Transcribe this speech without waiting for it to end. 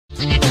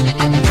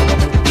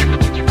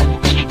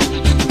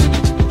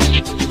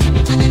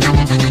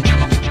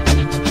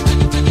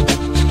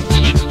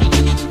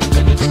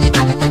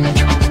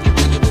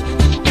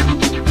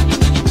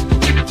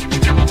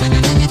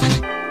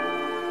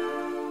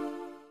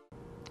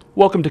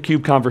Welcome to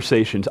CUBE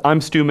Conversations.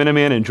 I'm Stu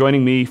Miniman, and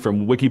joining me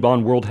from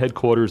Wikibon World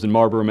Headquarters in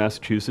Marlborough,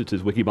 Massachusetts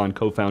is Wikibon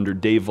co-founder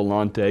Dave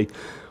Vellante.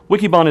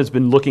 Wikibon has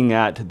been looking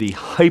at the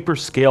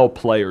hyperscale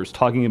players,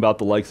 talking about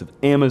the likes of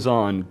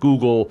Amazon,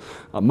 Google,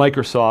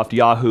 Microsoft,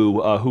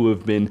 Yahoo, who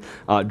have been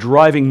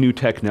driving new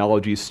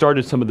technologies,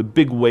 started some of the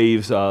big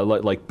waves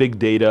like big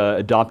data,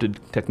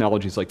 adopted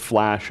technologies like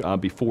Flash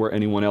before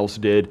anyone else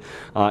did,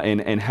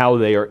 and how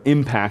they are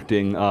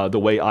impacting the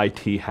way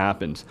IT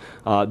happens.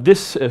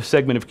 This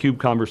segment of CUBE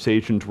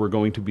Conversations, we're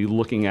going to be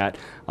looking at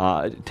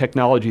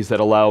technologies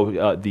that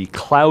allow the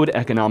cloud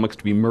economics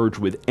to be merged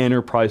with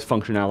enterprise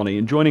functionality.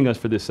 And joining us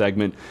for this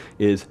segment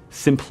is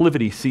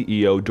SimpliVity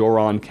CEO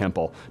Doron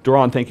Kempel.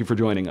 Doron, thank you for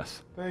joining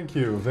us. Thank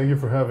you. Thank you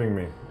for having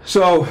me.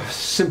 So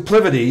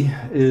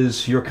SimpliVity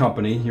is your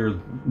company, your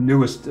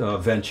newest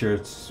venture.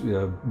 It's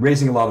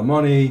raising a lot of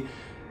money,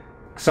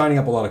 signing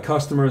up a lot of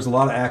customers, a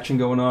lot of action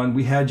going on.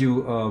 We've had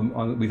you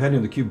on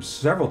the CUBE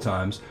several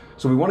times,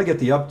 so we want to get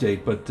the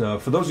update. But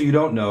for those of you who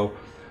don't know,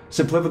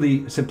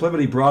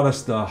 SimpliVity brought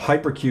us the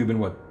Hypercube in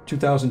what,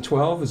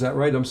 2012? Is that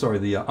right? I'm sorry,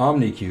 the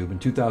OmniCube in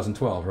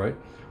 2012, right?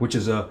 Which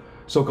is a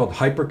so-called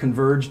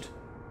hyper-converged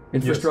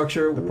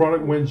infrastructure. Yes. The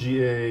product went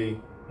GA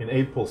in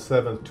April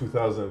 7th,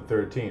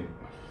 2013.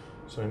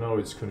 So I know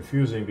it's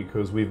confusing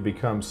because we've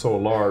become so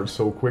large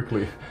so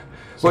quickly.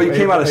 So well, you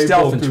came out of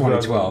stealth in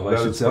 2012, I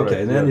should say. Correct,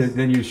 okay, and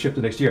then you shipped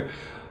it next year.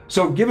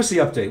 So give us the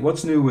update.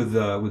 What's new with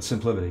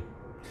SimpliVity?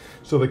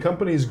 So the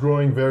company is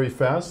growing very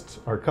fast.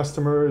 Our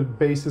customer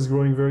base is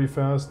growing very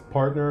fast.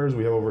 Partners,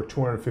 we have over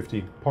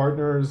 250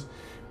 partners.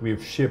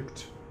 We've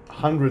shipped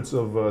hundreds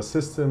of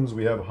systems.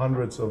 We have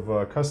hundreds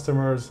of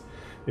customers.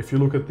 If you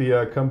look at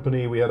the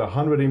company, we had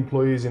 100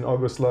 employees in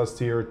August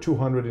last year,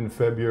 200 in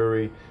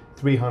February,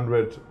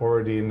 300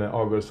 already in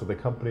August. So the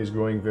company is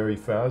growing very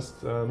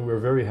fast, and we're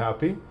very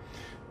happy.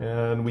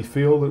 And we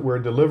feel that we're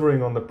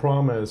delivering on the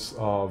promise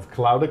of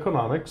cloud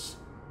economics,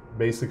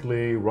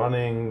 basically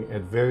running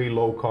at very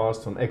low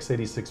cost on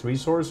x86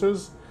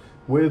 resources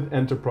with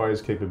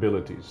enterprise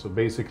capabilities. So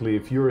basically,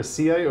 if you're a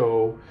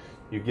CIO,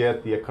 you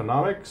get the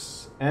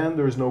economics and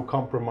there's no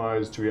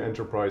compromise to your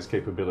enterprise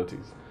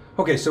capabilities.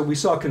 Okay, so we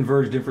saw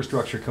converged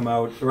infrastructure come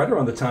out right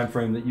around the time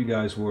frame that you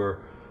guys were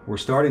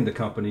starting the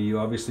company. You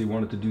obviously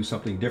wanted to do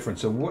something different.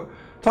 So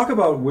talk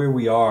about where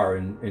we are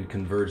in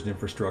converged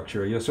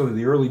infrastructure. You know, sort of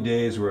the early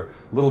days were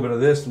a little bit of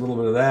this, a little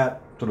bit of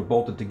that, sort of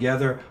bolted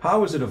together.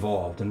 How has it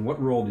evolved, and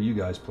what role do you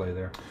guys play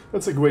there?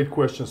 That's a great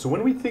question. So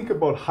when we think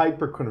about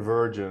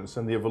hyperconvergence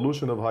and the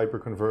evolution of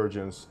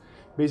hyperconvergence,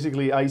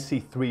 basically I see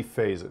three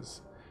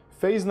phases.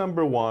 Phase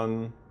number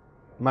one,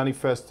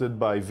 manifested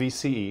by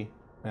VCE,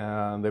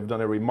 and they've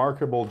done a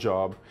remarkable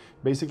job,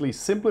 basically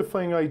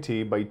simplifying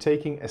IT by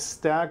taking a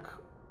stack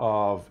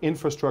of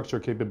infrastructure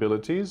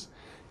capabilities,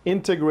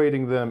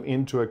 integrating them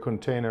into a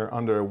container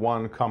under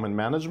one common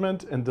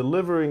management, and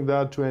delivering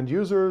that to end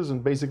users.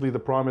 And basically the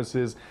promise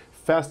is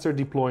faster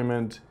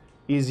deployment,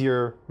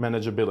 easier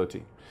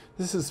manageability.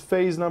 This is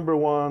phase number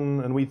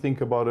one, and we think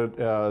about it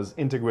as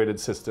integrated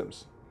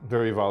systems.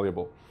 Very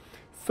valuable.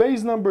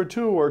 Phase number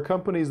two are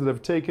companies that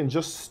have taken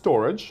just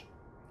storage,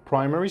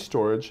 primary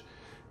storage,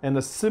 and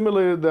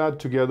assimilated that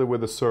together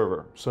with a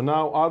server. So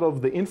now out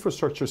of the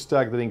infrastructure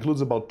stack that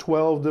includes about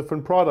 12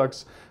 different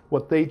products,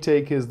 what they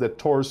take is the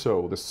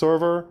torso, the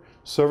server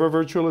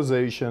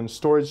virtualization,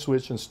 storage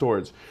switch, and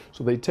storage.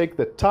 So they take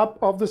the top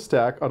of the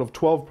stack. Out of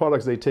 12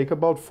 products, they take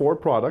about 4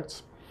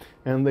 products,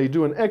 and they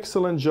do an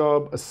excellent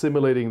job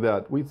assimilating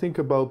that. We think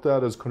about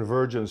that as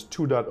Convergence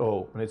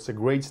 2.0, and it's a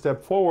great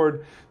step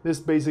forward. This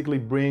basically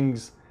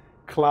brings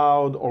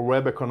cloud or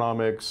web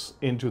economics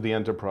into the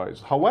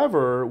enterprise.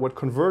 However, what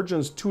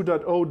Convergence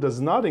 2.0 does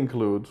not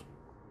include,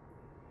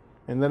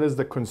 and that is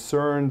the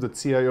concern that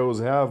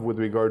CIOs have with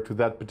regard to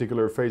that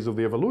particular phase of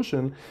the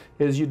evolution,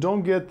 is you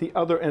don't get the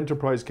other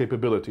enterprise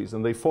capabilities,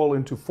 and they fall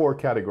into 4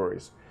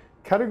 categories.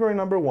 Category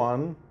number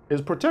one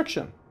is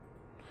protection.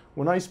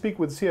 When I speak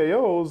with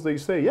CIOs, they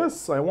say,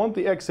 yes, I want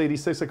the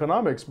x86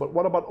 economics, but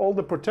what about all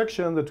the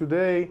protection that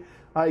today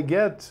I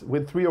get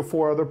with 3 or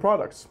 4 other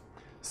products?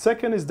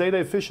 Second is data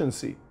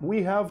efficiency.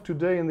 We have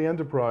today in the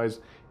enterprise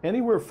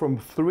anywhere from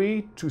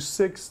 3 to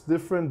 6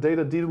 different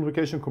data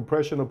deduplication,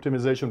 compression,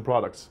 optimization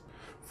products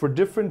for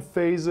different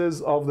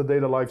phases of the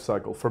data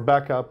lifecycle, for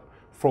backup,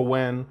 for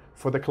WAN,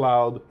 for the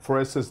cloud, for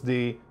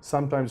SSD,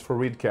 sometimes for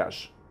read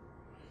cache.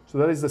 So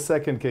that is the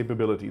second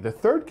capability. The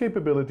third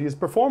capability is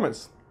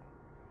performance.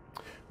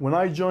 When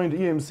I joined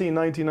EMC in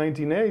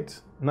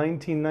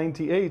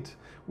 1998,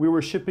 we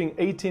were shipping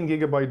 18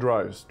 gigabyte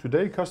drives.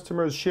 Today,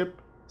 customers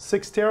ship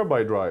 6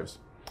 terabyte drives.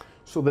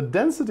 So the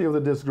density of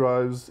the disk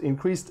drives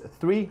increased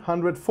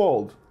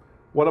 300-fold.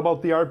 What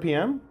about the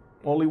RPM?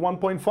 Only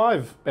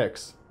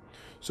 1.5x.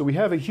 So we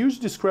have a huge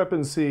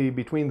discrepancy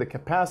between the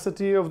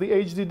capacity of the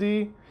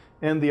HDD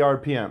and the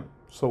RPM.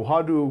 So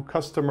how do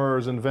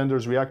customers and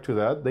vendors react to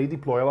that? They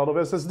deploy a lot of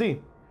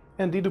SSD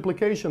and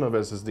deduplication of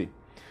SSD.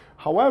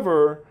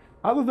 However,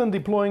 Other than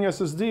deploying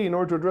SSD, in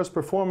order to address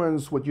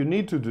performance, what you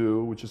need to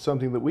do, which is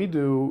something that we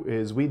do,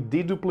 is we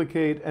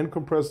deduplicate and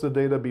compress the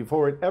data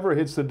before it ever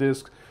hits the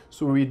disk,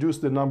 so we reduce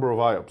the number of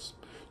IOPS.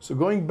 So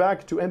going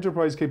back to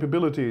enterprise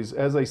capabilities,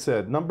 as I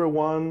said, number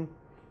one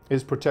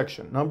is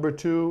protection. Number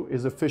two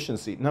is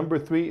efficiency. Number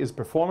three is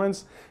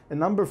performance. And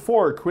number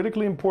four,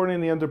 critically important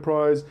in the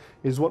enterprise,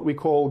 is what we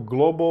call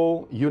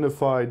global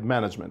unified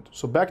management.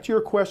 So back to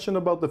your question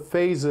about the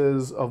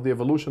phases of the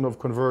evolution of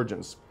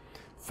convergence.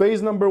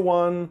 Phase number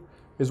one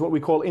is what we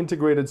call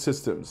integrated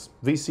systems.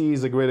 VCE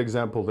is a great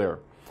example there.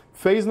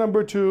 Phase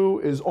number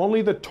two is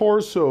only the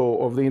torso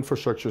of the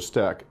infrastructure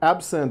stack,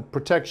 absent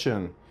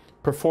protection,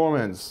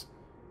 performance,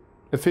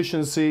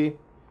 efficiency,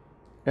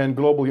 and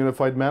global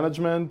unified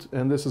management,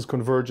 and this is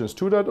Convergence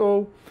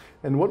 2.0.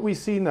 And what we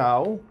see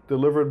now,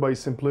 delivered by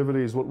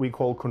SimpliVity, is what we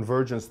call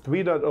Convergence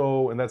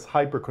 3.0, and that's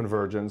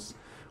hyperconvergence,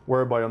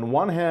 whereby on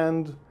one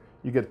hand,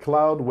 you get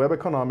cloud web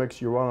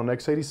economics, you run on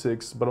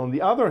x86, but on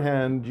the other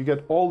hand, you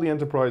get all the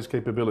enterprise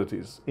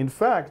capabilities. In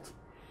fact,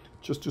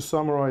 just to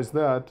summarize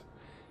that,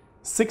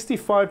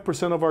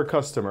 65% of our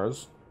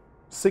customers,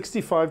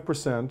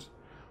 65%,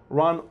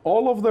 run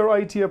all of their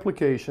IT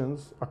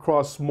applications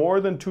across more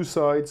than 2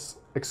 sites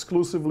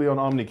exclusively on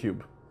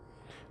OmniCube.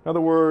 In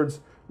other words,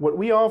 what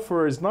we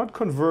offer is not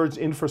converged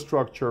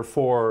infrastructure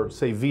for,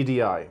 say,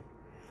 VDI,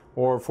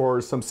 or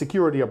for some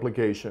security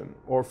application,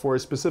 or for a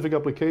specific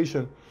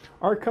application.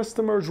 Our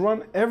customers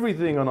run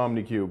everything on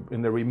OmniCube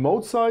in their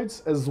remote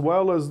sites as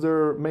well as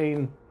their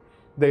main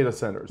data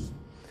centers.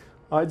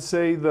 I'd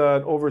say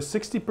that over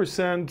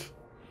 60%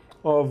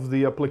 of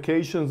the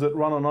applications that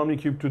run on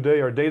OmniCube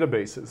today are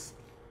databases.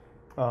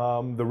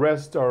 The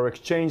rest are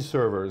Exchange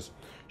servers,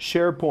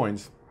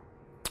 SharePoints.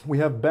 We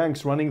have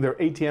banks running their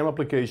ATM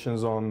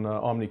applications on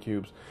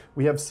OmniCubes.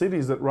 We have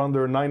cities that run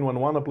their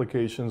 911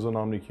 applications on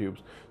OmniCubes.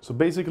 So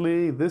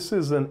basically, this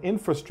is an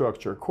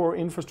infrastructure, core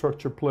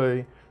infrastructure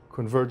play,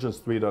 Convergence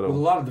 3.0. With a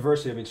lot of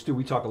diversity. I mean, Stu,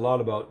 we talk a lot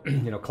about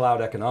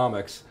cloud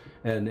economics,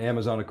 and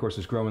Amazon, of course,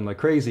 is growing like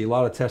crazy. A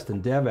lot of test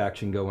and dev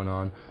action going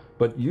on,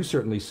 but you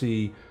certainly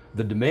see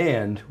the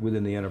demand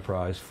within the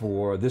enterprise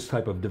for this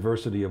type of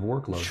diversity of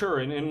workload. Sure,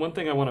 and one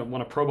thing I want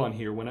to probe on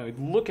here, when I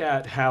look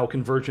at how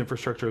converged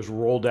infrastructure is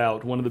rolled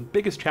out, one of the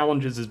biggest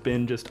challenges has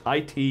been just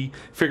IT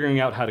figuring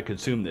out how to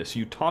consume this.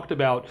 You talked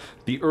about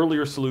the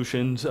earlier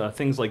solutions,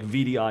 things like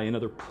VDI and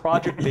other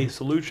project-based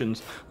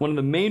solutions. One of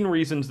the main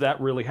reasons that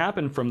really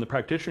happened from the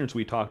practitioners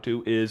we talked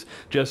to is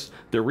just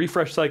their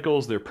refresh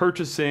cycles, their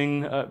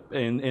purchasing,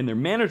 and their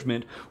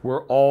management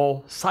were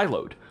all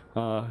siloed.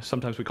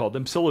 Sometimes we call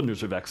them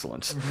cylinders of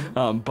excellence.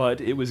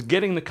 But it was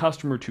getting the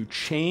customer to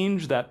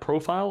change that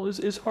profile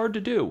is hard to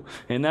do.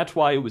 And that's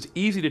why it was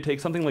easy to take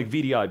something like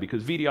VDI,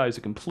 because VDI is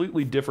a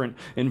completely different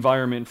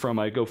environment from,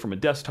 I go from a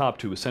desktop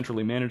to a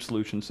centrally managed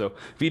solution. So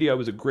VDI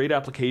was a great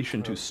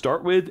application to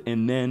start with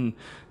and then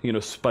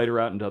spider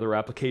out into other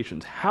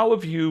applications. How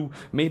have you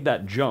made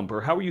that jump,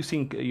 or how are you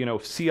seeing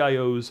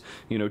CIOs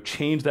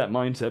change that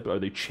mindset? Are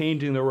they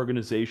changing their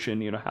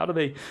organization? How do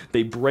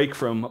they break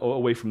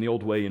away from the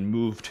old way and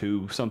move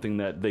to something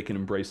that they can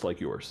embrace like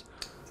yours?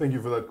 Thank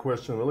you for that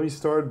question. Let me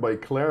start by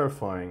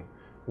clarifying.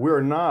 We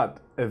are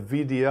not a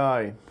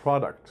VDI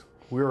product.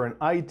 We are an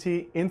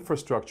IT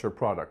infrastructure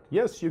product.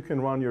 Yes, you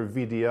can run your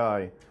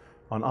VDI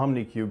on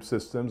OmniCube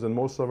systems, and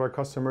most of our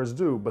customers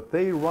do, but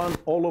they run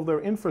all of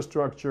their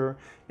infrastructure,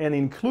 and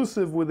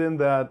inclusive within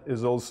that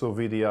is also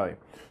VDI.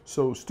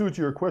 So Stu,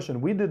 to your question,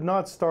 we did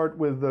not start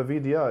with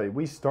VDI.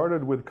 We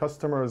started with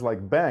customers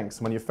like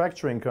banks,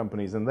 manufacturing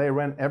companies, and they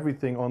ran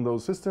everything on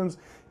those systems,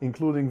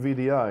 including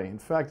VDI. In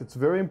fact, it's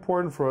very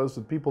important for us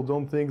that people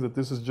don't think that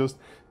this is just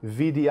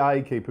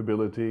VDI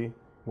capability.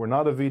 We're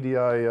not a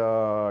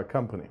VDI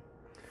company.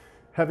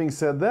 Having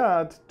said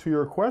that, to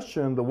your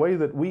question, the way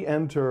that we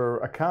enter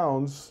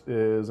accounts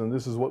is, and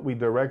this is what we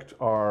direct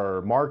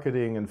our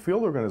marketing and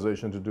field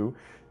organization to do,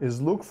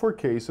 is look for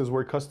cases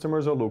where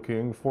customers are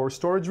looking for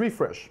storage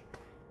refresh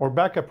or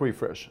backup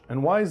refresh.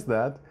 And why is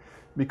that?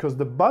 Because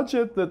the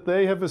budget that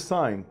they have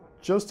assigned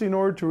just in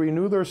order to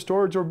renew their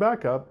storage or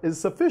backup is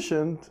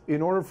sufficient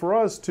in order for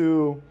us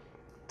to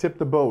tip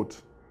the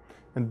boat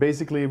and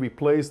basically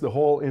replace the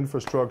whole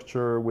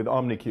infrastructure with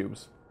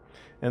OmniCubes.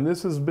 And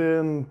this has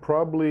been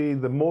probably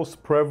the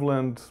most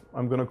prevalent,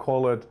 I'm going to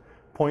call it,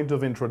 point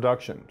of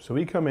introduction. So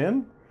we come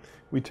in,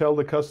 we tell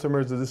the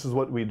customers that this is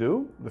what we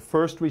do. The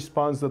first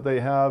response that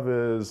they have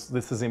is,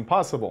 this is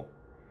impossible.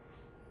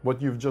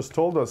 What you've just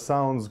told us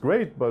sounds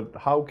great, but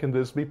how can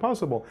this be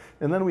possible?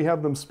 And then we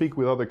have them speak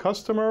with other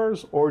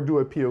customers or do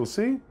a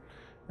POC.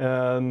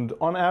 And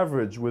on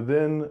average,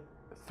 within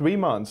 3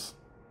 months,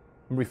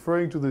 I'm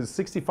referring to the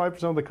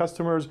 65% of the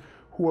customers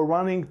who are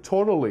running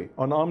totally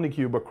on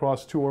OmniCube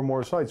across 2 or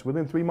more sites.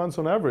 Within 3 months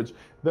on average,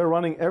 they're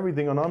running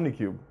everything on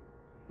OmniCube.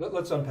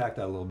 Let's unpack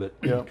that a little bit,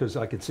 because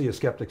I could see a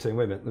skeptic saying,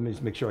 wait a minute, let me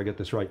just make sure I get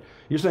this right.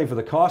 You're saying for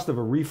the cost of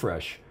a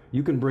refresh,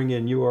 you can bring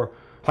in your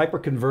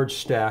hyper-converged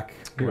stack,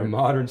 your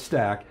modern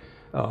stack,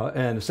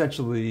 and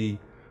essentially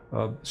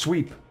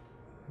sweep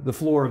the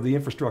floor of the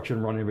infrastructure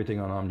and run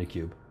everything on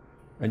OmniCube.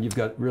 And you've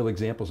got real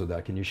examples of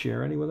that. Can you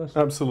share any with us?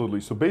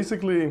 Absolutely. So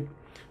basically,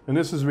 and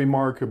this is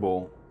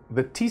remarkable,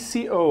 the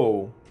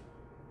TCO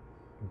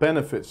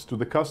benefits to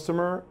the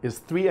customer is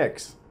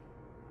 3x,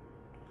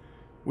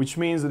 which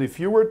means that if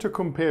you were to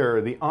compare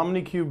the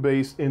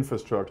OmniCube-based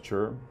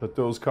infrastructure that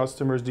those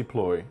customers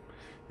deploy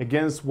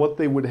against what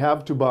they would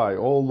have to buy,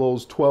 all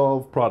those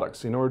 12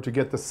 products, in order to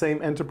get the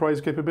same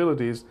enterprise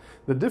capabilities,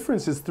 the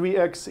difference is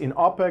 3x in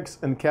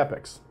OpEx and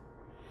CapEx.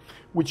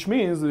 Which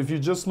means that if you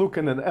just look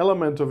at an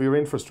element of your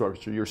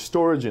infrastructure, your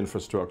storage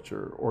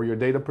infrastructure, or your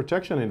data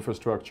protection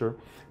infrastructure,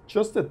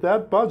 just at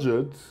that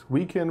budget,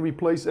 we can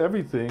replace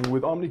everything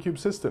with OmniCube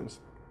systems.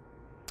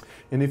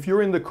 And if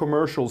you're in the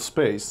commercial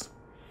space,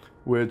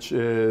 which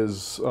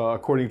is,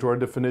 according to our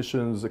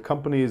definitions, the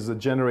companies that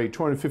generate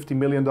 $250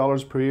 million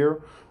per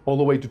year, all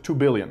the way to $2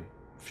 billion.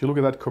 If you look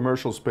at that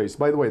commercial space,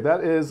 by the way,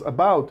 that is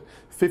about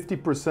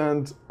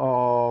 50%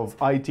 of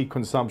IT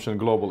consumption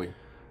globally.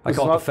 I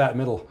call it the fat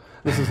middle.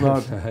 This is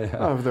not,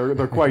 yeah.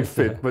 They're quite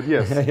fit, but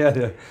yes.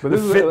 Yeah. But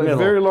this is a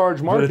very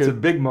large market. But it's a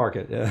big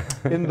market, yeah.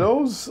 In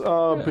those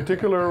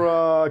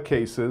particular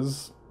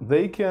cases,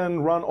 they can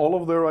run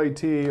all of their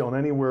IT on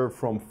anywhere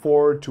from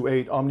 4 to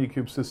 8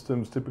 OmniCube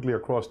systems, typically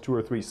across 2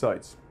 or 3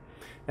 sites.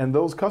 And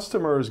those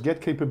customers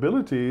get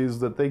capabilities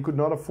that they could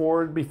not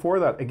afford before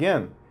that.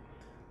 Again,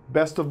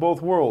 best of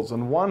both worlds.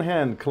 On one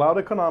hand, cloud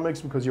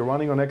economics, because you're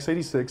running on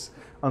x86.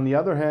 On the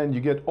other hand,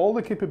 you get all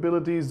the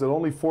capabilities that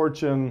only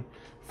Fortune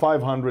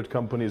 500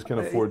 companies can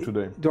afford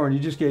today. Doron, you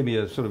just gave me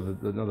a sort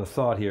of another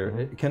thought here.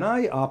 Mm-hmm. Can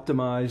I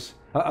optimize?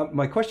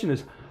 My question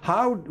is,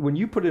 how, when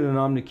you put in an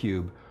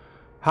OmniCube,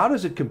 how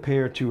does it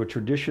compare to a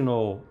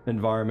traditional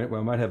environment where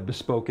I might have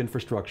bespoke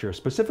infrastructure,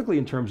 specifically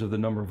in terms of the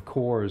number of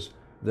cores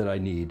that I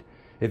need?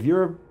 If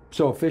you're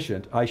so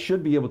efficient, I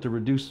should be able to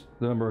reduce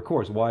the number of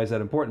cores. Why is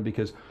that important?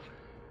 Because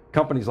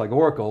companies like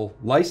Oracle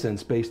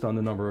license based on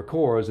the number of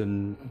cores,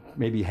 and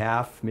maybe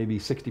half, maybe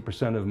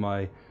 60% of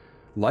my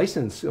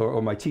license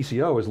or my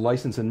TCO is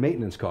license and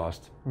maintenance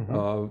cost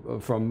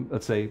from,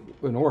 let's say,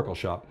 an Oracle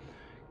shop.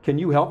 Can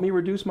you help me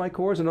reduce my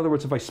cores? In other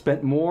words, if I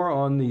spent more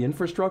on the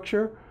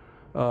infrastructure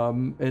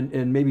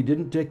and maybe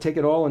didn't take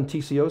it all in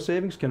TCO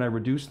savings, can I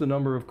reduce the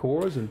number of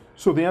cores?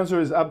 So the answer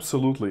is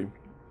absolutely.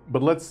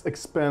 But let's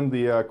expand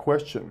the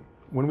question.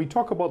 When we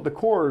talk about the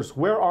cores,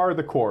 where are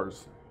the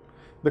cores?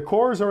 The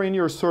cores are in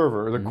your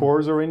server, the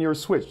cores are in your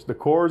switch, the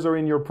cores are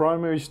in your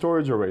primary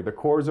storage array, the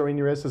cores are in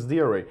your SSD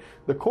array,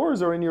 the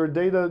cores are in your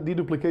data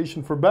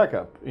deduplication for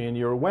backup, in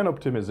your WAN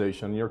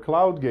optimization, your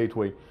cloud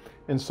gateway,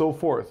 and so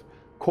forth.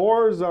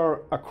 Cores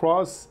are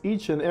across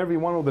each and every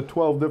one of the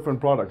 12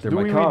 different products. Do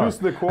we reduce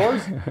the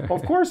cores?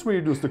 Of course we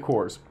reduce the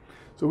cores.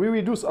 So we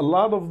reduce a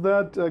lot of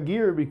that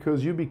gear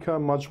because you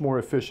become much more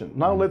efficient.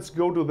 Now let's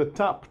go to the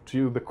top,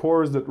 to the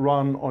cores that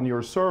run on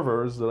your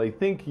servers that I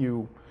think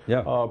you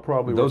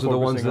probably those are the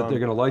ones that they're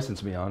going to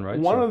license me on, right?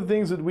 One of the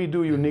things that we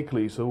do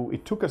uniquely, so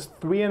it took us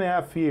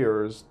 3.5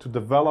 years to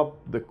develop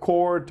the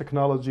core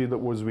technology that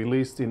was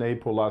released in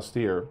April last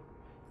year,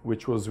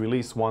 which was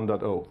release 1.0.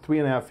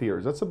 3.5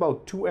 years. That's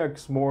about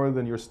 2x more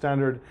than your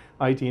standard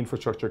IT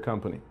infrastructure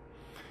company.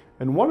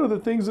 And one of the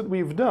things that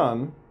we've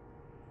done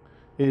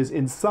is,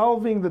 in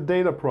solving the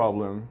data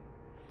problem,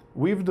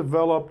 we've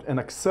developed an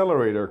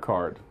accelerator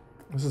card.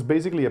 This is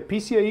basically a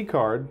PCIe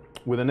card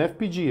with an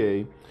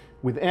FPGA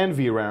with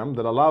NVRAM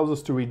that allows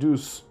us to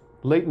reduce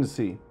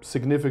latency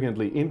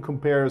significantly in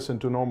comparison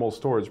to normal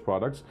storage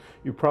products.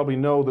 You probably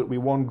know that we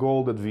won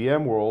gold at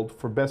VMworld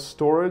for best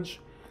storage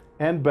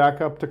and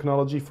backup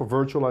technology for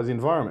virtualized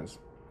environments.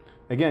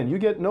 Again, you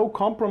get no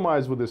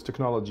compromise with this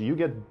technology. You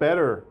get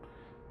better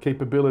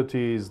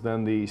capabilities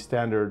than the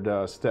standard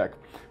stack.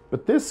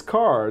 But this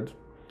card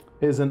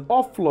is an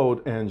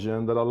offload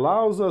engine that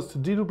allows us to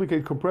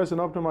deduplicate, compress,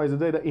 and optimize the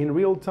data in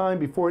real time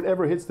before it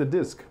ever hits the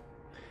disk.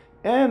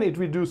 And it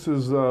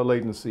reduces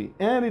latency,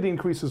 and it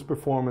increases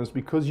performance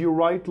because you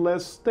write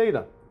less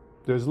data.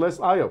 There's less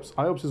IOPS.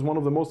 IOPS is one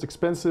of the most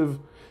expensive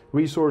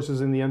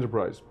resources in the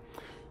enterprise.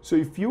 So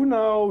if you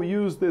now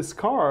use this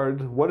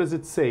card, what does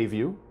it save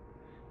you?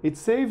 It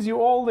saves you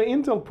all the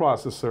Intel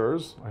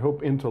processors. I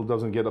hope Intel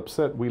doesn't get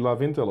upset. We love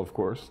Intel, of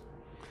course.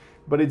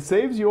 But it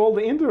saves you all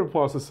the Intel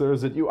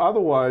processors that you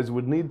otherwise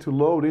would need to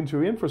load into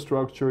your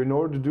infrastructure in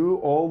order to do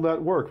all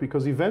that work,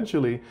 because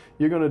eventually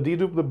you're going to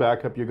dedupe the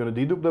backup, you're going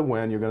to dedupe the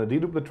WAN, you're going to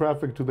dedupe the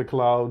traffic to the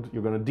cloud,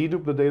 you're going to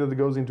dedupe the data that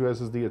goes into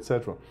SSD,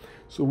 etc.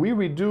 So we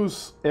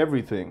reduce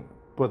everything.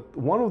 But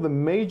one of the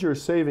major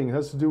savings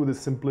has to do with the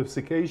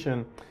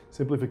simplification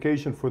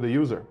for the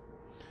user.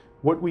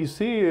 What we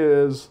see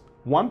is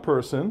one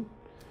person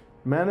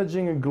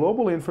managing a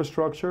global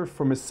infrastructure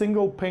from a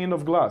single pane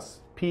of glass,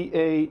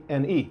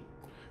 PANE,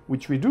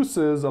 which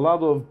reduces a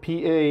lot of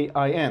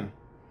PAIN.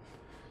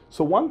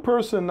 So one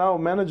person now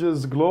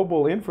manages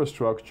global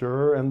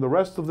infrastructure, and the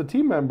rest of the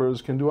team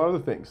members can do other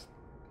things.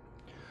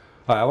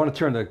 I want to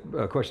turn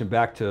the question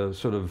back to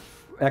sort of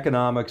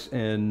economics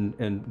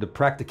and the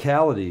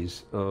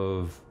practicalities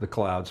of the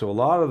cloud. So a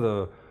lot of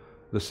the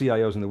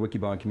CIOs in the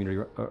Wikibon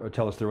community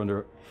tell us they're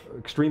under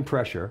extreme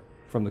pressure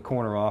from the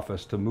corner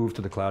office to move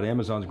to the cloud.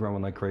 Amazon's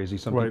growing like crazy.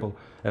 Some people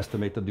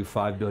estimate they'll do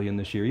 $5 billion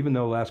this year, even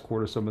though last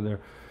quarter some of their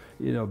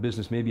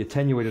business maybe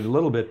attenuated a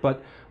little bit,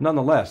 but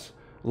nonetheless,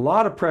 a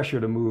lot of pressure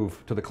to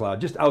move to the cloud,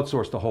 just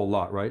outsource the whole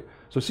lot, right?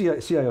 So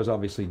CIOs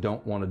obviously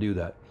don't want to do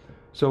that.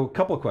 So a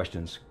couple of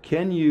questions.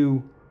 Can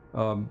you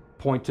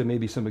point to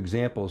maybe some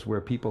examples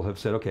where people have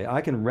said, okay, I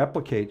can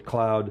replicate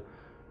cloud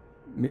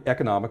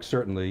economics,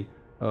 certainly,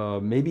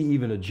 maybe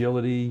even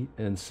agility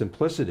and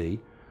simplicity,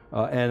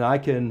 and I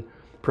can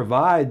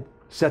provide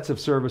sets of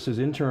services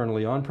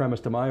internally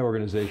on-premise to my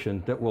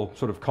organization that will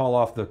sort of call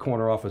off the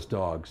corner office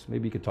dogs.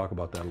 Maybe you could talk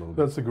about that a little bit.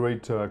 That's a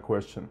great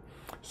question.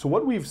 So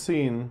what we've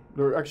seen,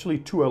 there are actually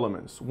two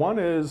elements. One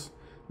is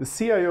the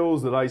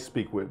CIOs that I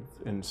speak with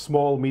in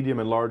small, medium,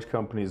 and large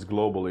companies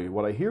globally.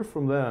 What I hear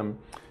from them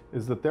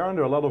is that they're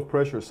under a lot of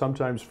pressure,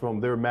 sometimes from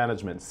their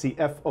management,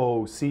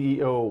 CFO,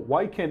 CEO.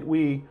 Why can't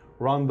we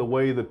run the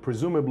way that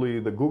presumably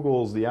the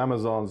Googles, the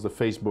Amazons, the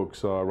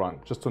Facebooks run,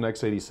 just on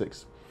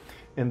x86?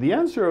 And the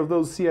answer of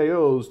those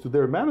CIOs to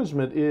their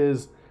management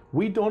is,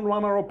 we don't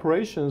run our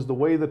operations the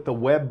way that the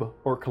web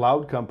or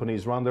cloud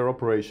companies run their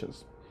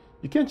operations.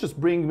 You can't just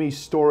bring me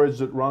storage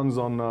that runs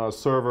on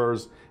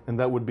servers and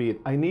that would be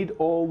it. I need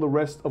all the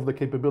rest of the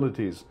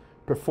capabilities: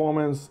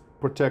 performance,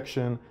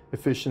 protection,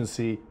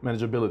 efficiency,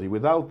 manageability.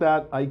 Without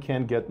that, I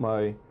can't get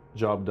my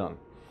job done.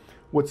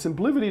 What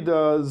SimpliVity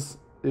does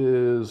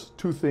is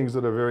two things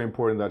that are very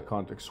important in that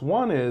context.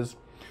 One is,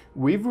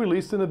 we've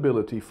released an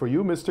ability for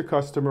you, Mr.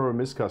 Customer or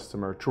Miss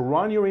Customer, to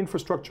run your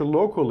infrastructure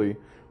locally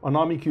on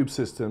OmniCube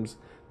systems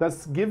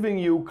that's giving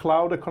you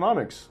cloud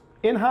economics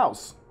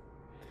in-house.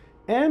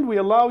 And we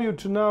allow you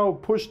to now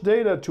push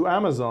data to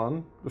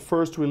Amazon. The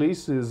first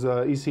release is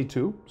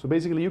EC2. So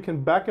basically you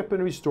can back up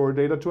and restore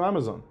data to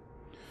Amazon.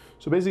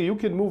 So basically you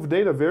can move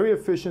data very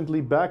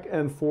efficiently back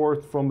and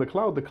forth from the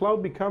cloud. The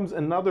cloud becomes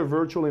another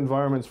virtual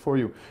environment for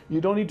you. You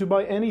don't need to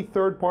buy any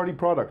third-party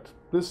product.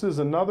 This is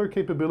another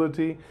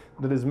capability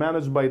that is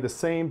managed by the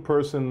same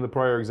person in the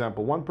prior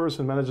example. One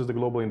person manages the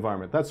global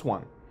environment. That's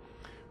one.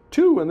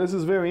 Two, and this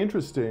is very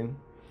interesting,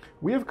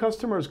 we have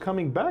customers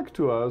coming back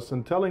to us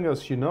and telling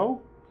us,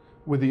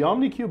 with the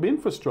OmniCube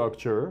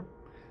infrastructure,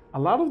 a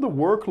lot of the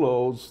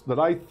workloads that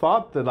I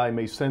thought that I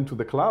may send to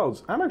the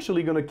clouds, I'm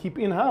actually going to keep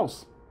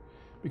in-house.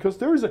 Because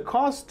there is a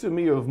cost to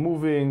me of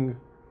moving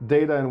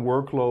data and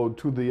workload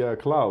to the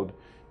cloud.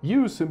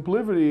 You,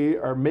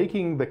 SimpliVity, are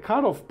making the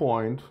cutoff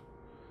point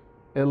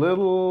a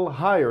little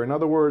higher. In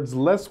other words,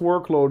 less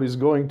workload is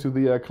going to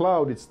the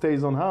cloud. It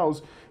stays on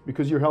house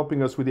because you're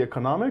helping us with the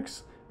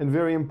economics. And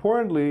very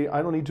importantly,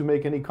 I don't need to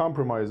make any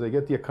compromise. I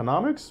get the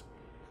economics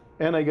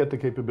and I get the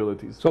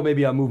capabilities. So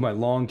maybe I'll move my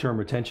long-term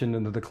retention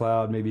into the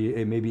cloud,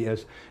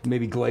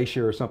 maybe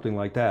Glacier or something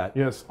like that.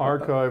 Yes,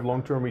 archive,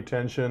 long-term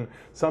retention.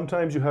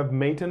 Sometimes you have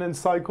maintenance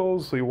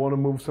cycles, so you want to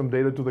move some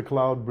data to the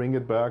cloud, bring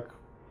it back,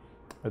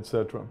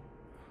 etc.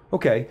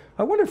 Okay,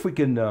 I wonder if we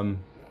can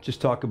just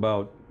talk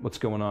about what's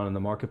going on in the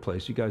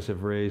marketplace. You guys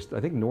have raised, I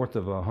think, north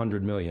of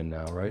 100 million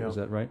now, right? Yeah. Is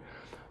that right?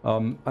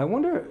 I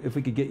wonder if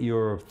we could get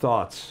your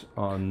thoughts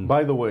on...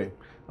 By the way,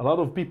 a lot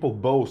of people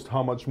boast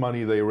how much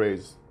money they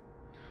raise.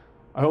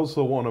 I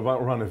also want to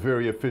run a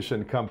very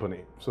efficient company.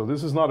 So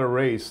this is not a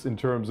race in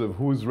terms of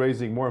who's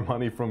raising more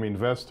money from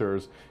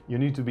investors. You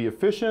need to be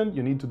efficient,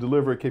 you need to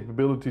deliver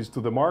capabilities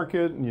to the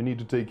market, and you need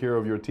to take care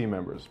of your team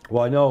members.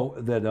 Well, I know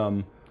that,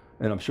 and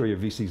I'm sure your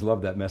VCs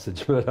love that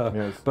message, but,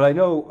 yes. But I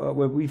know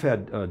we've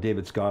had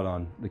David Scott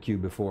on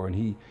theCUBE before,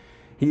 and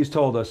he's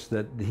told us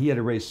that he had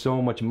to raise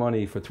so much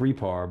money for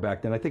 3PAR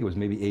back then. I think it was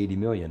maybe 80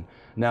 million.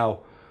 Now,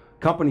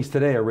 companies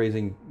today are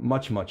raising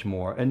much, much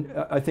more. And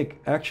I think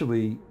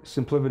actually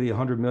SimpliVity,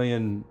 100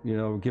 million,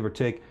 give or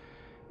take,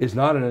 is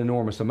not an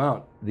enormous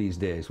amount these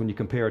days when you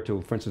compare it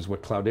to, for instance,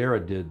 what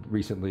Cloudera did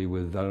recently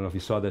with, I don't know if you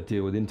saw that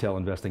deal with Intel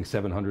investing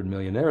 700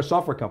 million. They're a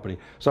software company.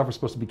 Software's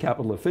supposed to be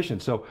capital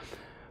efficient. So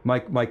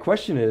my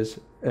question is,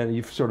 and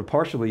you've sort of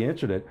partially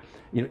answered it,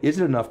 is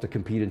it enough to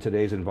compete in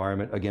today's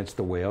environment against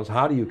the whales?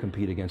 How do you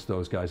compete against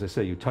those guys? I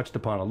say you touched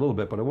upon a little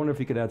bit, but I wonder if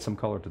you could add some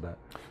color to that.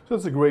 So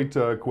that's a great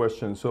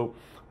question. So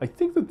I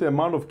think that the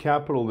amount of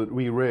capital that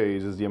we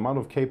raise is the amount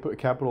of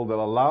capital that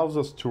allows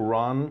us to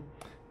run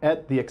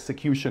at the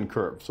execution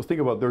curve. So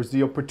think about, there's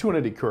the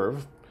opportunity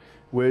curve,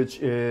 which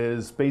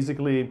is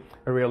basically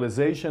a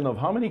realization of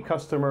how many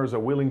customers are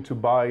willing to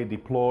buy,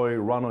 deploy,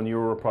 run on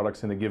your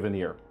products in a given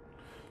year.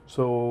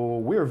 So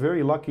we're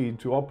very lucky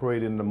to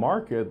operate in the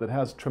market that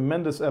has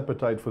tremendous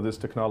appetite for this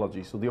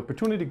technology. So the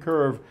opportunity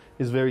curve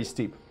is very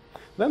steep.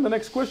 Then the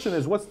next question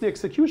is, what's the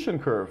execution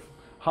curve?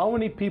 How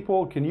many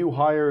people can you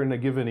hire in a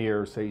given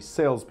year, say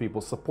salespeople,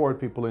 support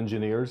people,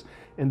 engineers,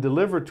 and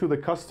deliver to the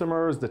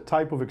customers the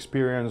type of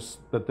experience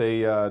that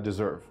they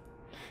deserve?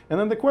 And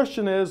then the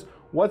question is,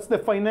 what's the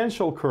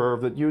financial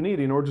curve that you need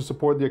in order to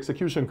support the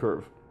execution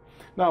curve?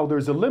 Now,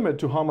 there's a limit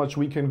to how much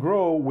we can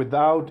grow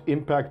without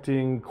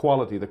impacting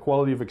quality, the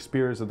quality of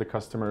experience that the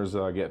customers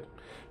get.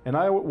 And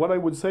what I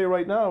would say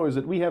right now is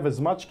that we have as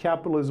much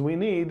capital as we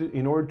need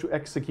in order to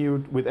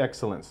execute with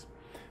excellence.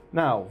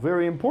 Now,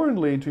 very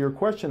importantly to your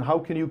question, how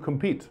can you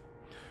compete?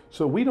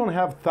 So we don't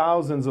have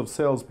thousands of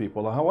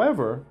salespeople.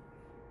 However,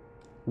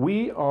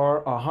 we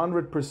are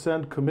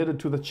 100% committed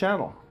to the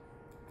channel,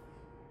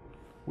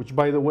 which,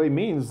 by the way,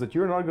 means that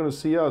you're not going to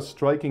see us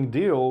striking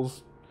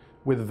deals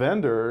with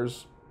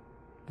vendors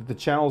that the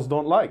channels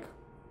don't like.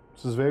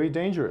 This is very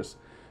dangerous.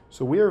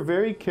 So we are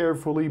very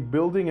carefully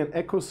building an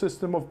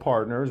ecosystem of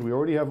partners. We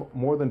already have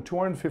more than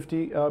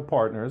 250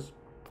 partners.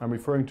 I'm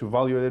referring to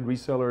value-added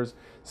resellers,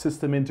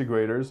 system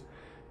integrators.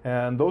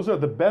 And those are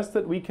the best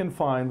that we can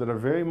find that are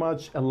very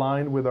much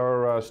aligned with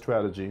our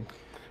strategy.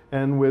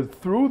 And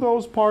through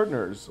those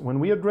partners, when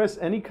we address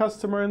any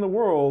customer in the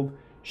world,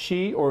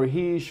 she or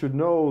he should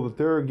know that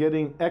they're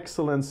getting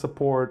excellent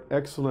support,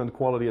 excellent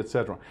quality,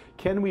 etc.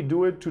 Can we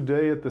do it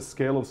today at the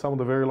scale of some of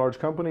the very large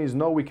companies?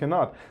 No, we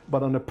cannot.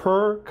 But on a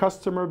per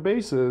customer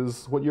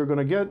basis, what you're going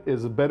to get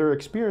is a better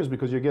experience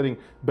because you're getting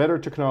better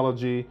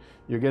technology,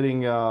 you're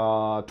getting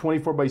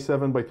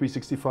 24/7 by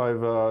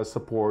 365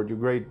 support,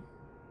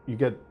 you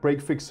get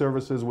break-fix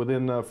services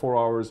within 4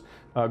 hours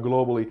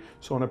globally.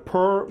 So on a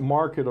per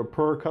market or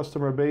per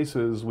customer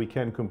basis, we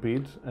can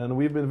compete, and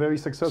we've been very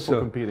successful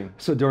competing.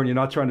 So Doron, you're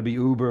not trying to be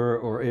Uber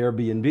or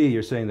Airbnb,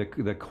 you're saying that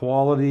the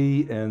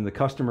quality and the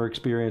customer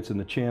experience and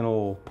the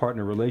channel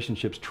partner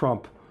relationships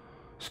trump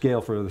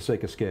scale for the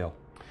sake of scale.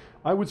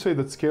 I would say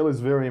that scale is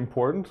very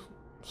important,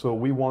 so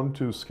we want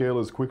to scale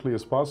as quickly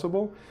as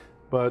possible.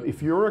 But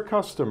if you're a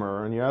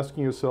customer and you're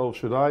asking yourself,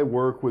 should I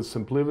work with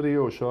SimpliVity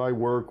or should I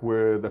work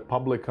with a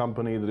public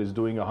company that is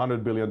doing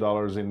 $100 billion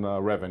in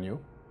revenue?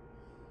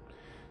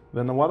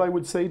 Then what I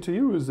would say to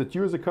you is that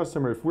you as a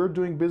customer, if we're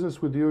doing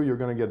business with you, you're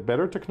going to get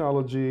better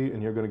technology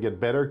and you're going to get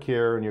better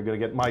care and you're going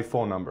to get my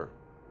phone number.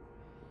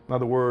 In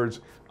other words,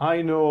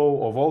 I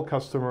know of all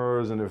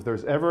customers, and if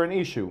there's ever an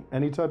issue,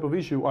 any type of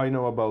issue, I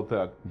know about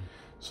that.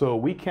 So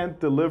we can't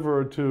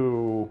deliver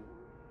to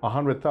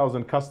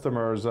 100,000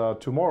 customers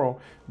tomorrow,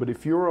 but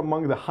if you're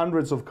among the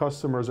hundreds of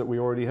customers that we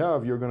already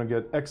have, you're going to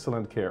get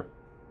excellent care.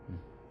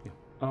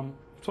 I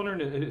was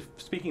wondering,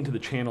 speaking to the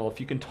channel, if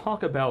you can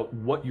talk about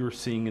what you're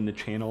seeing in the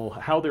channel,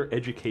 how their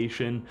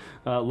education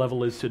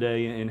level is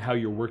today, and how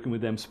you're working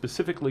with them.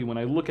 Specifically, when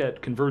I look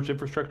at converged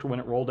infrastructure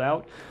when it rolled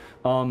out,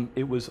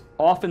 it was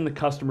often the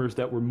customers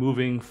that were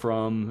moving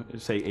from,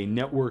 say, a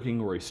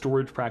networking or a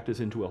storage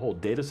practice into a whole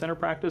data center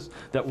practice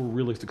that were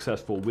really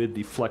successful with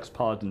the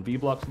FlexPods and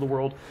vBlocks of the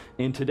world.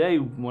 And today,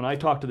 when I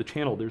talk to the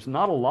channel, there's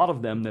not a lot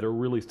of them that are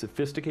really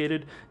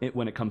sophisticated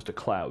when it comes to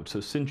cloud. So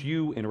since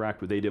you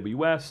interact with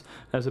AWS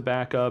as a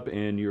backup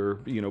and you're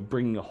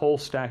bringing a whole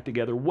stack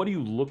together, what do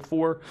you look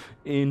for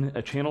in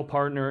a channel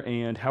partner,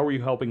 and how are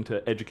you helping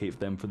to educate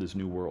them for this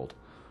new world?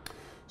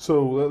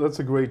 So that's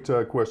a great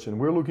question.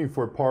 We're looking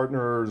for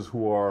partners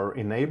who are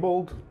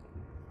enabled,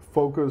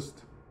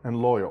 focused, and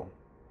loyal.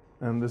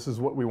 And this is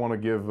what we want to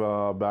give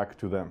back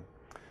to them.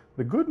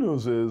 The good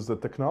news is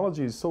that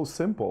technology is so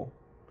simple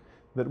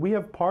that we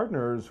have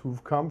partners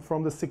who've come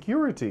from the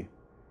security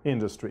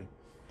industry.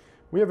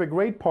 We have a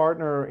great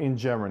partner in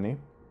Germany.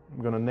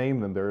 I'm going to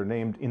name them. They're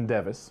named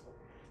Indevis.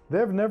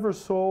 They've never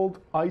sold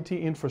IT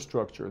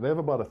infrastructure. They have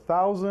about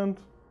 1,000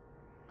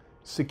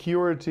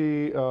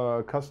 security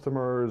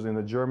customers in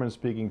the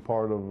German-speaking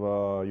part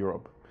of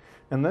Europe.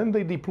 And then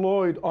they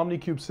deployed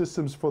OmniCube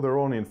systems for their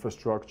own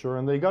infrastructure,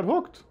 and they got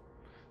hooked.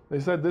 They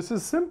said, this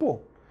is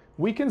simple.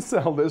 We can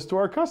sell this to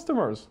our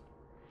customers.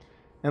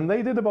 And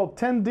they did about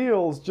 10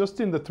 deals just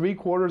in the 3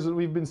 quarters that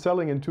we've been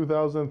selling in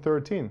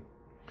 2013.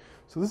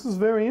 So this is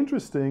very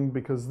interesting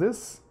because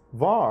this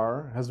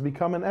VAR has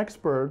become an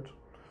expert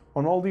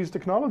on all these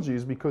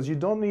technologies because you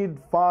don't need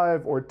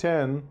 5 or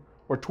 10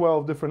 or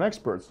 12 different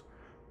experts.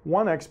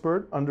 One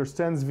expert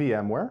understands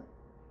VMware,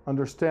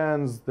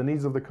 understands the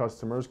needs of the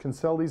customers, can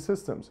sell these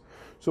systems.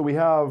 So we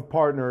have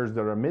partners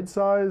that are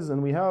mid-size,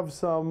 and we have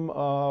some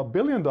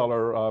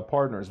billion-dollar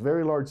partners,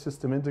 very large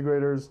system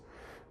integrators,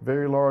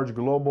 very large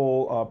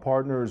global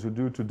partners who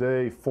do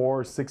today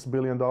 $4–6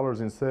 billion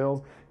in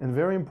sales. And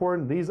very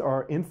important, these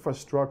are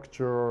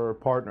infrastructure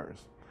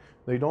partners.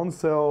 They don't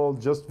sell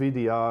just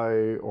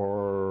VDI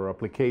or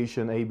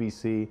application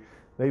ABC.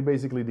 They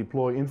basically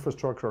deploy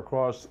infrastructure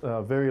across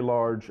very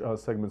large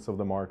segments of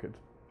the market.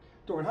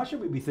 Doron, how should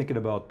we be thinking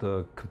about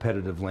the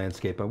competitive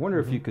landscape? I wonder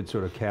if you could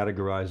sort of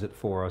categorize it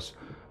for us,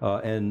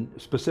 and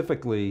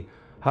specifically,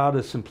 how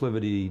does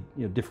SimpliVity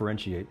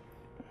differentiate?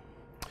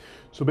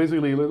 So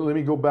basically, let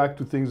me go back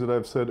to things that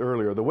I've said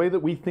earlier. The way that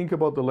we think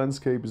about the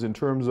landscape is in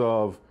terms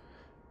of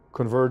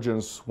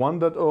Convergence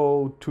 1.0,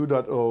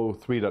 2.0,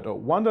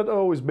 3.0.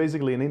 1.0 is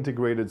basically an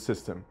integrated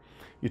system.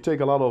 You take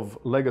a lot of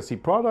legacy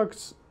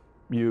products,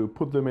 you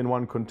put them in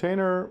one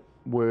container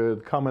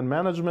with common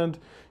management,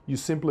 you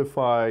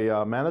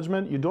simplify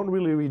management, you don't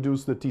really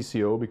reduce the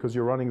TCO because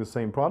you're running the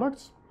same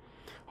products.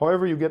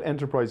 However, you get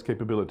enterprise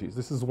capabilities.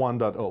 This is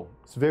 1.0.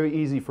 It's very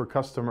easy for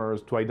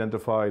customers to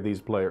identify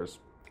these players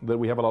that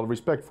we have a lot of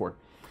respect for.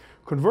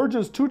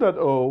 Convergence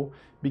 2.0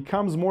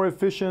 becomes more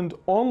efficient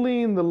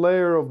only in the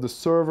layer of the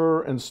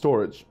server and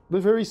storage. They're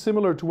very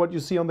similar to what you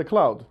see on the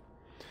cloud.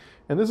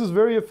 And this is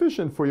very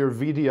efficient for your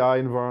VDI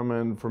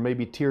environment, for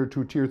maybe tier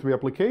 2, tier 3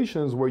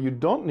 applications where you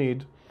don't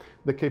need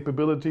the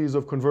capabilities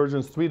of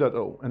Convergence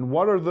 3.0. And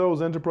what are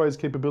those enterprise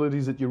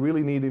capabilities that you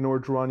really need in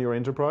order to run your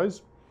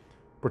enterprise?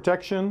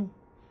 Protection,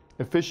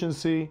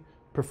 efficiency,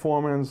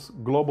 performance,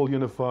 global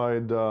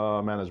unified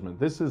management.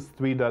 This is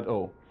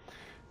 3.0.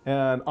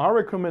 And our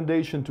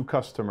recommendation to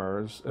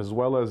customers, as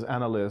well as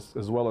analysts,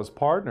 as well as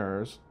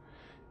partners,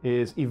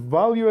 is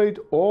evaluate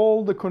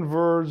all the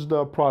converged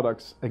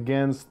products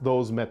against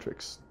those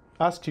metrics.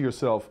 Ask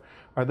yourself,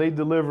 are they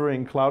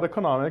delivering cloud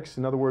economics?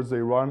 In other words, they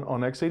run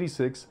on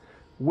x86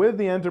 with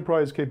the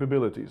enterprise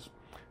capabilities.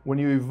 When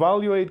you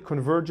evaluate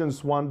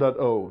Convergence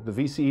 1.0, the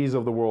VCEs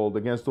of the world,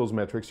 against those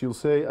metrics, you'll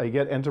say, I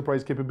get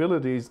enterprise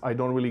capabilities, I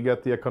don't really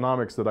get the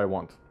economics that I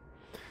want.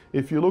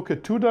 If you look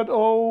at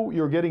 2.0,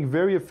 you're getting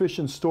very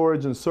efficient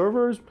storage and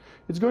servers.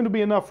 It's going to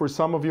be enough for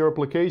some of your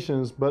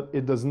applications, but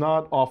it does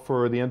not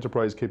offer the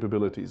enterprise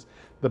capabilities.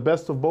 The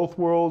best of both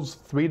worlds,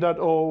 3.0,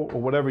 or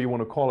whatever you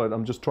want to call it,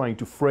 I'm just trying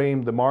to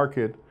frame the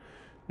market,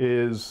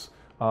 is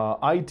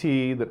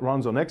IT that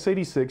runs on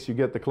x86. You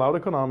get the cloud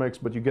economics,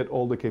 but you get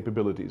all the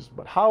capabilities.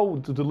 But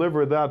how to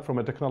deliver that from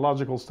a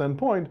technological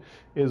standpoint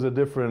is a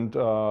different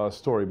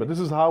story. But this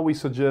is how we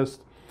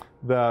suggest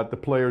that the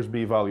players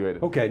be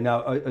evaluated. Okay,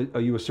 now are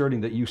you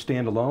asserting that you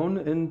stand alone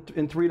in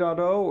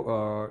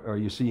 3.0? Are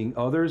you seeing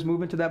others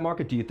move into that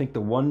market? Do you think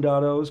the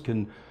 1.0s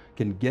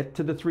can get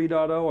to the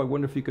 3.0? I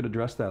wonder if you could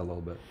address that a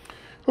little bit.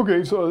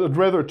 Okay, so I'd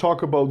rather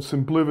talk about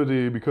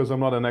SimpliVity because I'm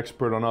not an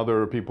expert on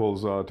other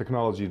people's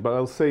technologies, but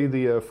I'll say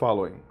the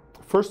following.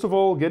 First of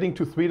all, getting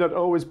to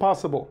 3.0 is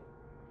possible.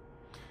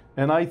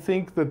 And I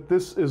think that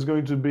this is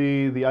going to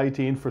be the IT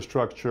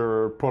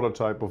infrastructure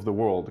prototype of the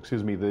world,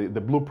 excuse me,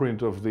 the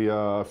blueprint of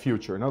the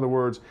future. In other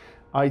words,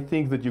 I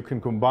think that you can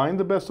combine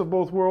the best of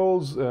both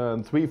worlds,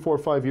 and 3, 4,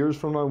 5 years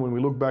from now, when we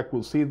look back,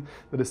 we'll see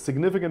that a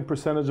significant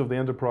percentage of the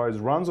enterprise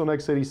runs on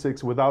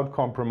x86 without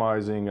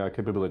compromising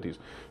capabilities.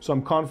 So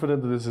I'm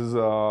confident that this is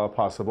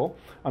possible.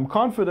 I'm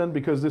confident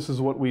because this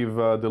is what we've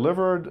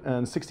delivered,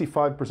 and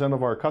 65%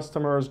 of our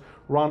customers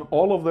run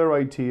all of their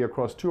IT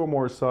across 2 or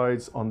more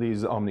sites on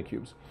these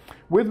OmniCubes.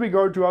 With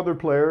regard to other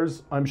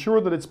players, I'm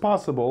sure that it's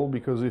possible,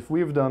 because if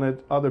we've done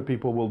it, other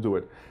people will do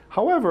it.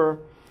 However,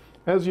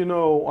 as you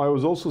know, I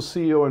was also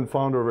CEO and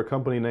founder of a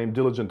company named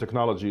Diligent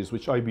Technologies,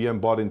 which IBM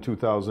bought in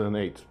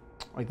 2008.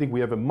 I think we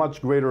have a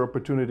much greater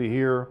opportunity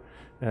here,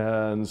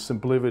 and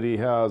SimpliVity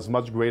has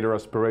much greater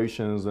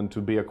aspirations than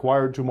to be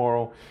acquired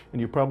tomorrow.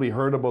 And you probably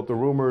heard about the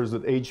rumors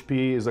that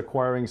HP is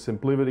acquiring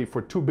SimpliVity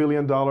for $2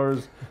 billion.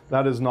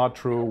 That is not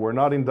true. We're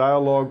not in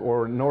dialogue,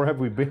 nor have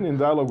we been in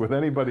dialogue with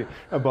anybody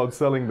about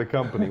selling the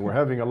company. We're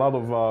having a lot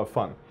of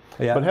fun.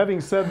 Yeah. But having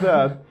said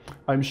that,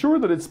 I'm sure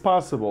that it's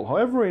possible.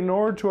 However, in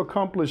order to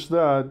accomplish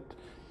that,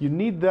 you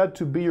need that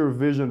to be your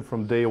vision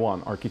from day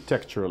one,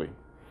 architecturally.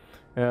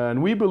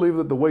 And we believe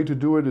that the way to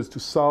do it is to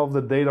solve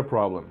the data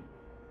problem.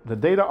 The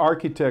data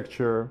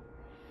architecture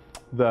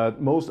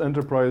that most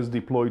enterprises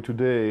deploy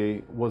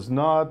today was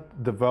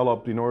not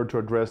developed in order to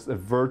address a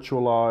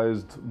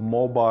virtualized,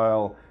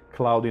 mobile,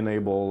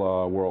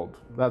 cloud-enabled world.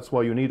 That's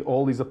why you need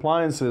all these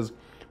appliances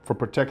for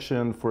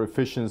protection, for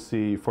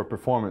efficiency, for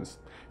performance.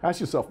 Ask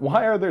yourself,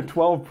 why are there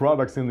 12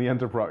 products in the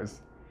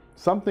enterprise?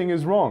 Something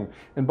is wrong.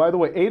 And by the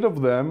way, 8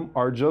 of them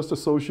are just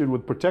associated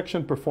with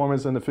protection,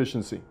 performance, and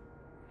efficiency.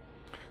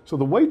 So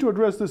the way to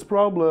address this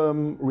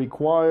problem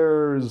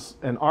requires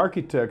an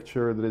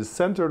architecture that is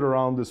centered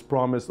around this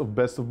promise of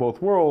best of both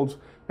worlds,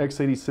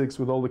 x86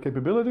 with all the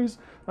capabilities.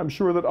 I'm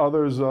sure that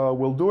others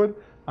will do it.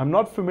 I'm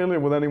not familiar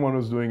with anyone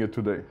who's doing it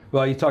today.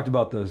 Well, you talked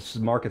about the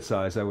market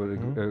size. I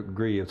would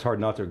agree. It's hard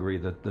not to agree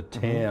that the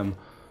TAM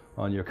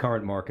on your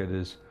current market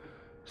is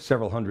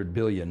several hundred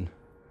billion.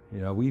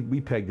 You know,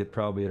 we pegged it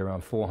probably at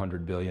around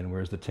 400 billion,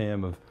 whereas the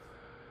TAM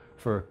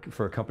for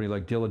a company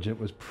like Diligent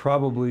was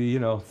probably, you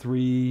know,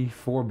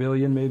 3-4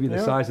 billion, maybe the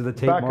size of the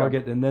tape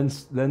market, and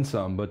then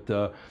some. But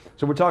so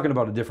we're talking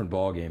about a different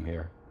ball game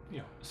here.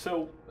 Yeah.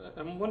 So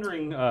I'm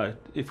wondering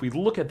if we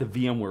look at the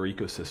VMware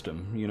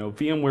ecosystem. You know,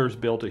 VMware's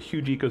built a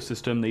huge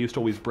ecosystem. They used to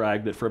always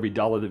brag that for every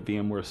dollar that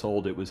VMware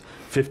sold, it was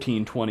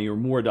 15, 20 or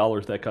more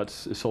dollars that got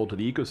sold to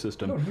the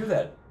ecosystem. You don't hear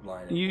that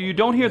line anymore. You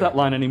don't hear that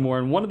line anymore.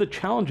 And one of the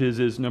challenges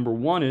is, number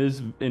one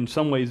is, in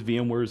some ways,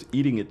 VMware is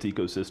eating its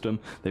ecosystem.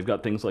 They've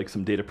got things like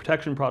some data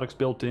protection products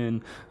built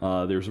in.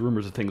 There's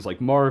rumors of things like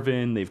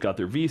Marvin. They've got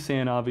their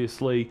vSAN,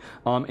 obviously.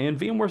 And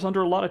VMware's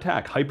under a lot of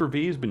attack.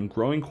 Hyper-V has been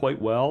growing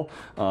quite well.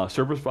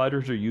 Service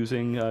providers are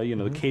using you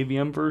know, the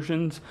KVM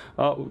versions.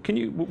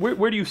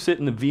 Where do you sit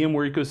in the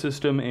VMware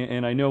ecosystem?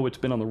 And I know it's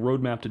been on the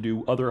roadmap to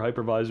do other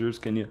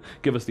hypervisors. Can you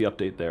give us the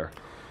update there?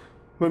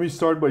 Let me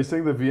start by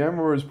saying that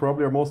VMware is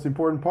probably our most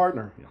important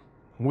partner. Yeah.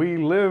 We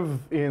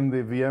live in the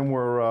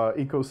VMware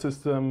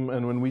ecosystem,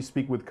 and when we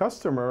speak with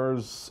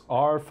customers,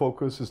 our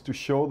focus is to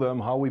show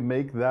them how we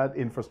make that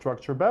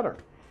infrastructure better.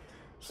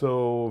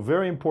 So,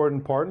 very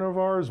important partner of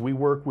ours. We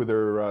work with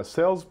their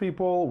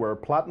salespeople. We're a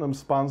platinum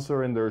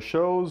sponsor in their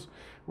shows.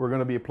 We're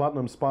going to be a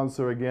platinum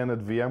sponsor again at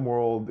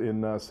VMworld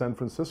in San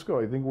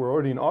Francisco. I think we're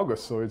already in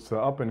August, so it's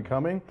up and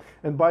coming.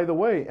 And by the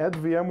way, at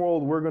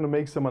VMworld, we're going to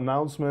make some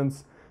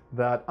announcements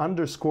that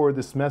underscore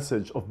this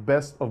message of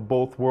best of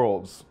both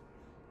worlds.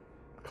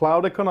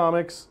 Cloud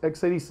economics,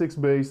 x86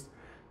 based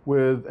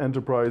with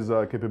enterprise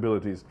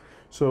capabilities.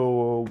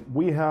 So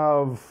we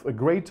have a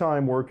great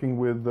time working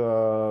with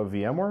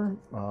VMware.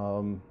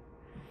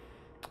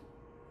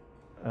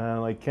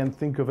 And I can't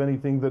think of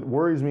anything that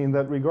worries me in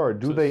that regard.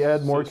 Do they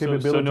add more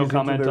capabilities so no into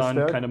comment their on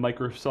stack? kind of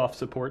Microsoft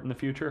support in the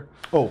future?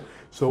 Oh,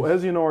 so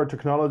as you know, our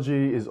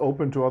technology is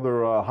open to other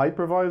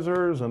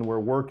hypervisors, and we're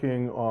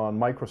working on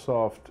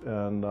Microsoft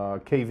and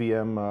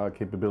KVM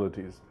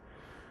capabilities.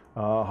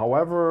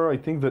 However, I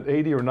think that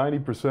 80 or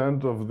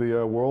 90% of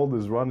the world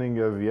is running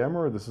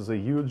VMware. This is a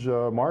huge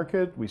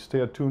market. We stay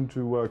attuned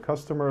to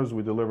customers.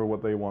 We deliver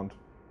what they want.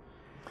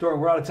 Doron,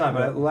 we're out of time,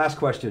 but last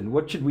question.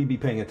 What should we be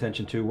paying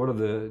attention to? What are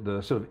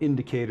the sort of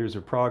indicators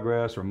of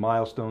progress or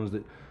milestones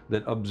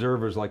that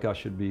observers like us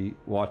should be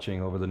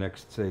watching over the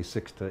next, say,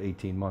 6 to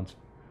 18 months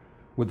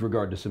with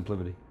regard to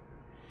SimpliVity?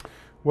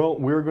 Well,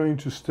 we're going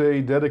to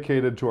stay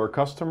dedicated to our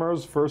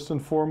customers first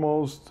and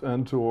foremost,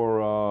 and to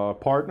our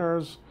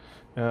partners.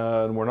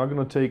 And we're not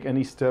going to take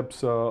any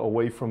steps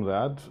away from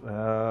that.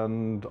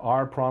 And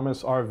our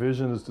promise, our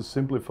vision is to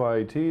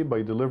simplify IT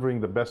by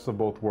delivering the best of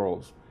both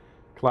worlds.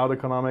 Cloud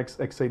economics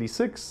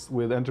x86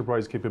 with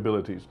enterprise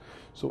capabilities.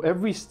 So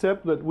every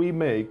step that we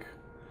make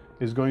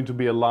is going to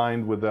be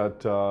aligned with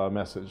that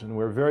message. And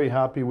we're very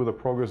happy with the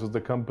progress that the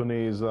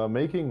company is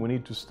making. We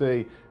need to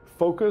stay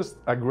focused,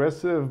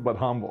 aggressive, but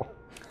humble.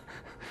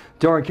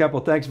 Doron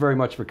Kempel, thanks very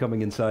much for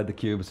coming inside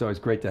theCUBE. It's always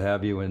great to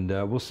have you, and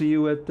we'll see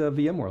you at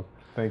VMworld.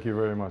 Thank you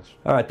very much.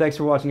 All right, thanks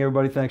for watching,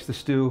 everybody. Thanks to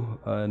Stu.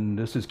 And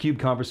this is CUBE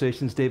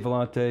Conversations, Dave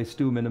Vellante,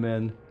 Stu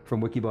Miniman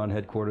from Wikibon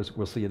headquarters.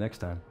 We'll see you next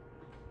time.